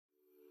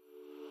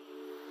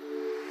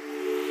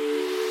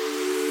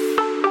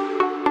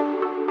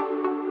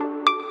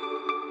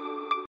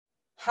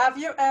Have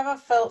you ever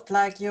felt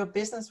like your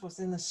business was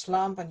in a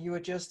slump and you were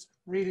just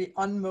really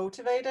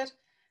unmotivated?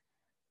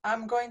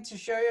 I'm going to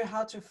show you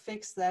how to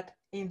fix that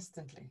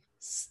instantly.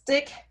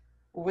 Stick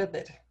with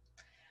it.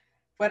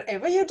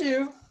 Whatever you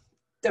do,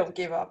 don't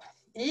give up.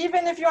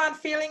 Even if you aren't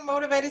feeling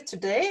motivated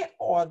today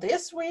or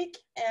this week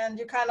and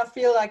you kind of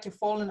feel like you've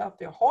fallen off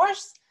your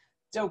horse,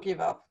 don't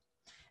give up.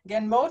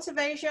 Again,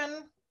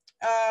 motivation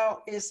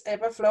is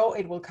ebb and flow.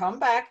 It will come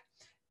back.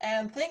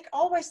 And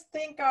always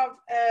think of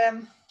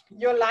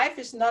your life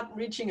is not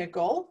reaching a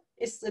goal.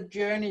 It's the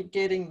journey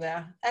getting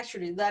there.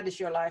 Actually, that is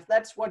your life.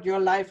 That's what your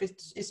life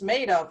is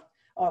made of.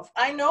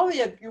 I know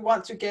that you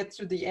want to get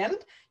to the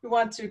end. You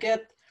want to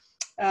get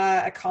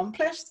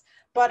accomplished.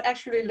 But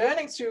actually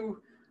learning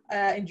to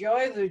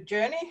enjoy the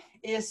journey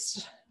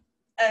is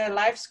a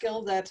life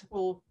skill that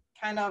will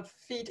kind of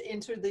feed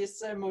into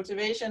this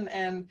motivation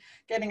and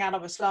getting out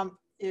of a slump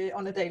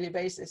on a daily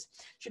basis.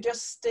 You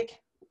just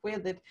stick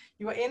with it.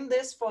 You are in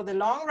this for the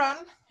long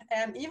run,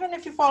 and even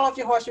if you fall off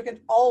your horse, you can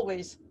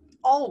always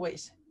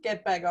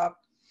get back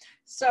up.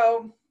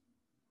 So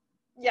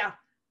yeah,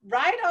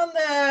 ride on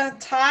the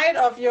tide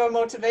of your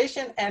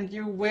motivation and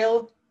you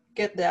will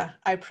get there,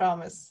 I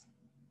promise.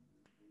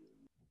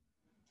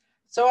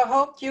 So I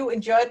hope you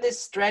enjoyed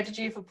this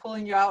strategy for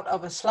pulling you out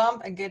of a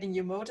slump and getting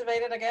you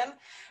motivated again.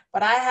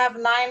 But I have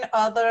 9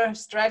 other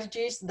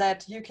strategies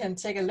that you can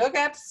take a look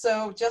at.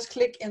 So just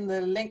click in the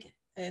link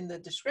in the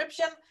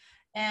description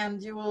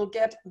and you will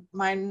get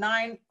my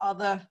 9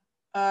 other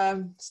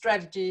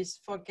strategies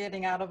for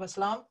getting out of a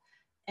slump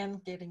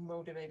and getting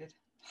motivated.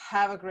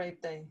 Have a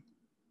great day.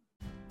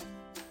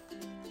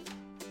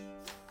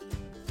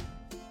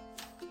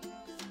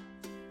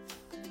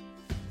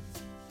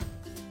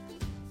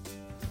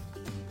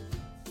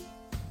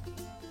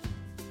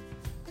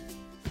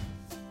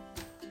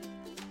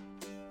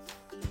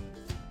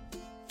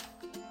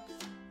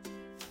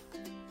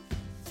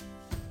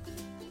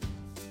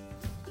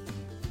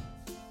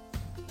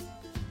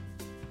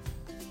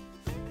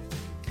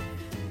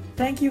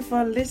 Thank you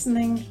for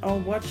listening or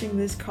watching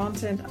this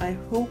content. I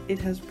hope it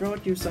has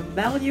brought you some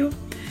value.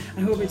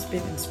 I hope it's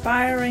been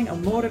inspiring or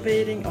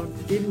motivating or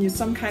given you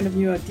some kind of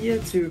new idea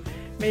to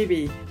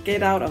maybe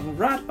get out of a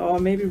rut or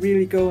maybe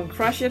really go and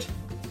crush it.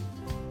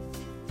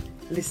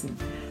 Listen,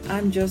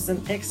 I'm just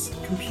an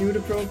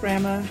ex-computer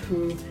programmer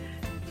who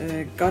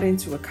got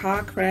into a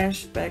car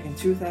crash back in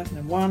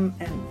 2001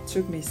 and it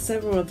took me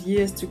several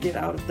years to get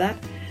out of that.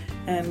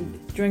 And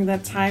during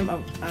that time,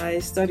 I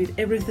studied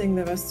everything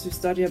there was to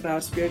study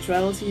about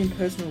spirituality and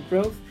personal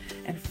growth.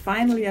 And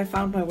finally, I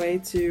found my way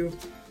to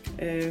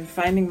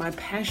finding my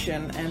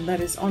passion, and that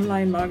is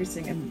online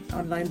marketing and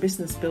online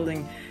business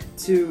building.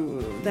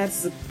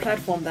 That's the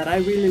platform that I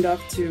really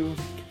love to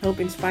help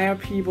inspire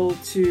people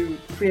to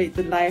create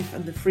the life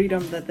and the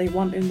freedom that they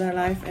want in their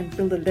life and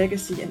build a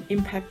legacy and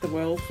impact the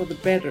world for the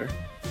better.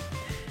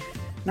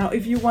 Now,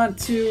 if you want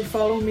to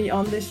follow me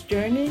on this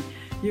journey,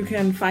 you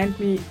can find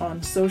me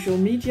on social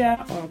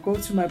media or go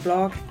to my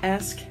blog,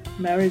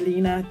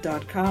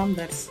 askmarilena.com.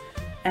 That's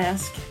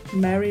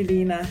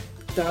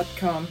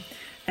askmarilena.com.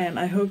 And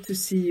I hope to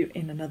see you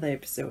in another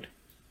episode.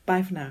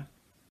 Bye for now.